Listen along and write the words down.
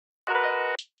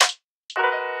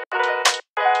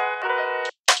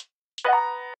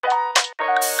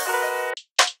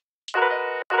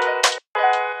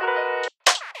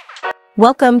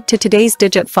Welcome to today's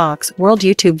DigitFox World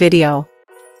YouTube video.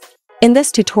 In this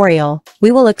tutorial,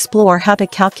 we will explore how to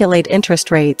calculate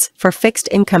interest rates for fixed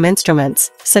income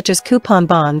instruments, such as coupon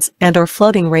bonds and/or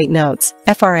floating rate notes,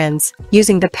 FRNs,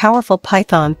 using the powerful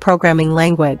Python programming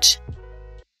language.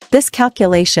 This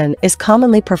calculation is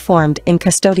commonly performed in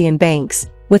custodian banks,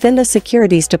 within the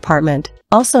Securities Department,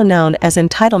 also known as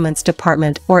Entitlements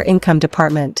Department or Income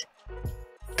Department.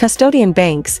 Custodian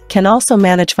banks can also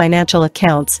manage financial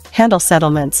accounts, handle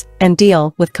settlements, and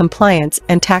deal with compliance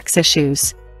and tax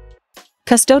issues.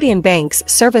 Custodian banks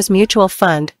serve as mutual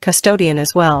fund custodian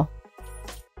as well.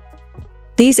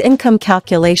 These income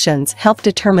calculations help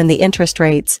determine the interest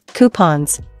rates,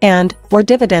 coupons, and/or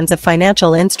dividends of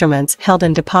financial instruments held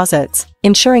in deposits,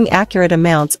 ensuring accurate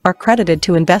amounts are credited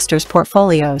to investors'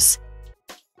 portfolios.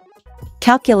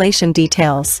 Calculation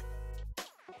details.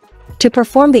 To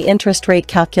perform the interest rate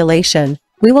calculation,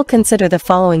 we will consider the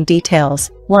following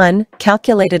details. 1.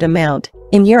 Calculated amount.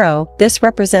 In euro, this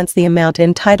represents the amount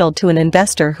entitled to an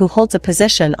investor who holds a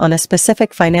position on a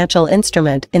specific financial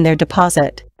instrument in their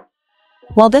deposit.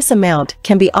 While this amount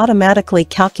can be automatically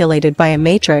calculated by a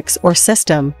matrix or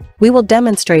system, we will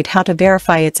demonstrate how to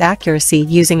verify its accuracy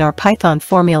using our Python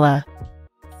formula.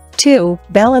 2.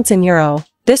 Balance in euro.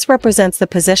 This represents the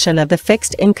position of the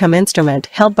fixed income instrument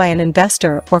held by an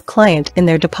investor or client in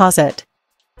their deposit.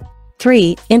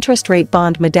 3. Interest rate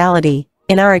bond modality.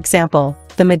 In our example,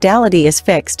 the modality is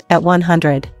fixed at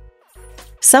 100.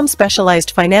 Some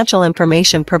specialized financial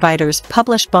information providers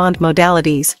publish bond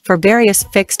modalities for various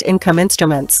fixed income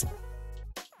instruments.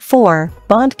 4.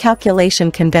 Bond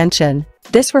calculation convention.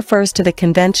 This refers to the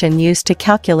convention used to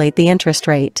calculate the interest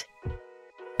rate.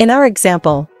 In our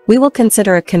example, we will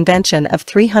consider a convention of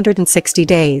 360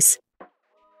 days.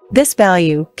 This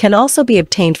value can also be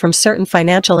obtained from certain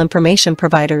financial information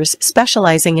providers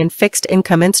specializing in fixed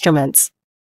income instruments.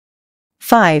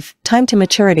 5. Time to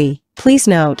maturity. Please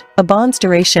note, a bond's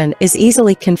duration is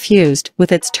easily confused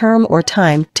with its term or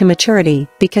time to maturity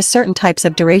because certain types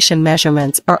of duration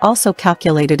measurements are also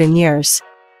calculated in years.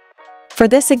 For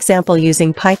this example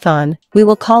using Python, we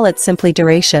will call it simply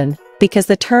duration, because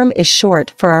the term is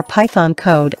short for our Python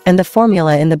code and the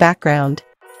formula in the background.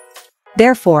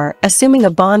 Therefore, assuming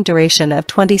a bond duration of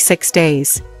 26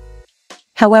 days.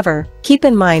 However, keep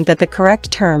in mind that the correct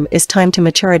term is time to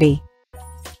maturity.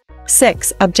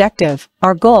 6. Objective.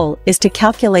 Our goal is to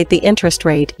calculate the interest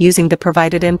rate using the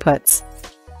provided inputs.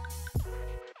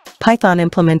 Python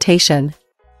implementation.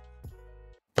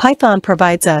 Python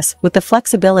provides us with the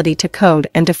flexibility to code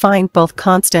and define both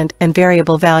constant and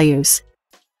variable values.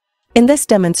 In this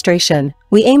demonstration,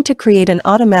 we aim to create an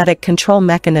automatic control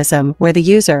mechanism where the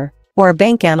user, or a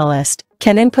bank analyst,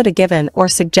 can input a given or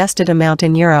suggested amount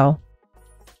in euro.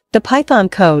 The Python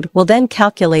code will then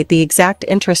calculate the exact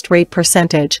interest rate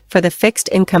percentage for the fixed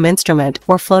income instrument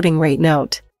or floating rate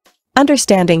note.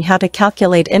 Understanding how to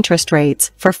calculate interest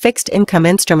rates for fixed income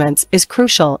instruments is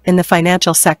crucial in the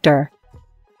financial sector.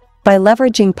 By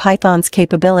leveraging Python's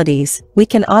capabilities, we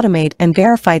can automate and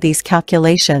verify these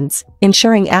calculations,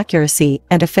 ensuring accuracy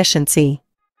and efficiency.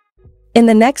 In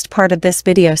the next part of this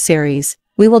video series,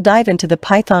 we will dive into the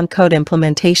Python code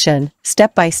implementation,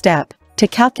 step by step, to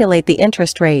calculate the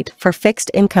interest rate for fixed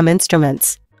income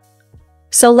instruments.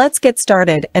 So let's get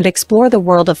started and explore the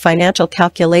world of financial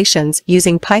calculations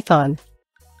using Python.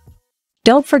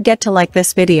 Don't forget to like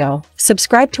this video,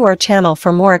 subscribe to our channel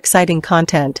for more exciting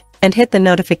content, and hit the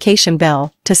notification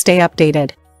bell to stay updated.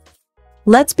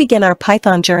 Let's begin our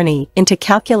Python journey into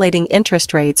calculating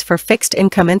interest rates for fixed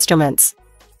income instruments.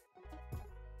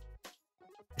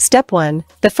 Step 1.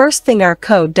 The first thing our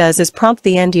code does is prompt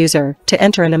the end user to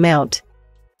enter an amount.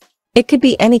 It could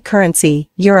be any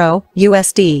currency, euro,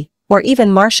 USD, or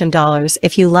even Martian dollars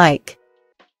if you like.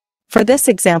 For this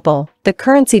example, the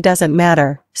currency doesn't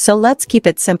matter, so let's keep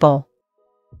it simple.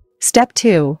 Step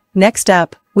 2. Next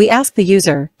up, we ask the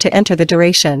user to enter the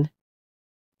duration.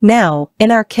 Now,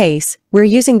 in our case, we're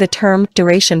using the term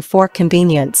duration for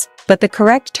convenience, but the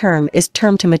correct term is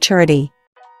term to maturity.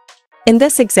 In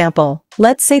this example,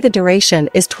 let's say the duration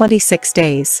is 26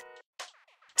 days.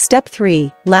 Step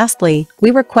 3. Lastly,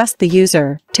 we request the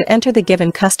user to enter the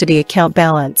given custody account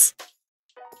balance.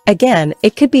 Again,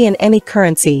 it could be in any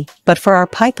currency, but for our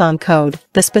Python code,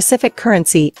 the specific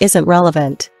currency isn't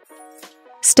relevant.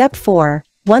 Step 4.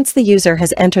 Once the user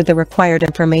has entered the required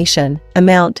information,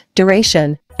 amount,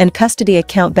 duration, and custody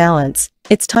account balance,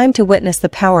 it's time to witness the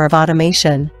power of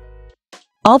automation.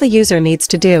 All the user needs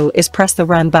to do is press the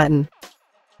Run button.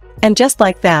 And just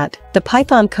like that, the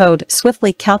Python code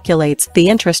swiftly calculates the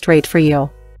interest rate for you.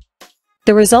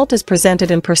 The result is presented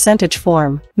in percentage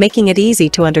form, making it easy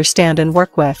to understand and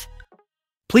work with.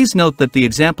 Please note that the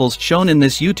examples shown in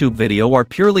this YouTube video are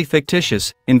purely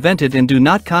fictitious, invented and do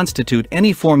not constitute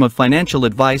any form of financial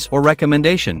advice or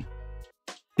recommendation.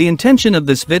 The intention of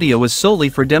this video is solely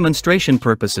for demonstration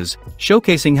purposes,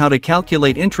 showcasing how to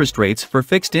calculate interest rates for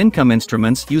fixed income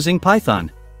instruments using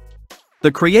Python.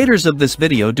 The creators of this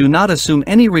video do not assume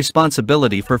any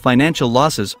responsibility for financial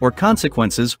losses or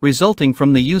consequences resulting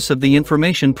from the use of the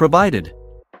information provided.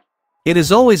 It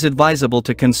is always advisable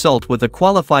to consult with a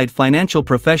qualified financial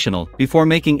professional before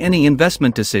making any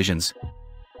investment decisions.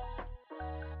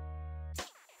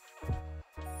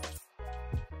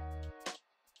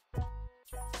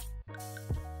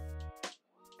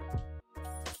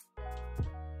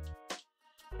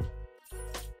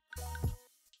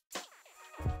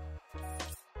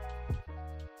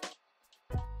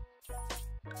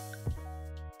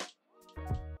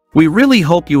 We really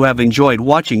hope you have enjoyed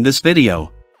watching this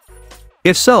video.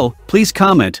 If so, please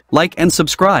comment, like and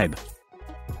subscribe.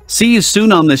 See you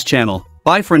soon on this channel.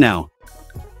 Bye for now.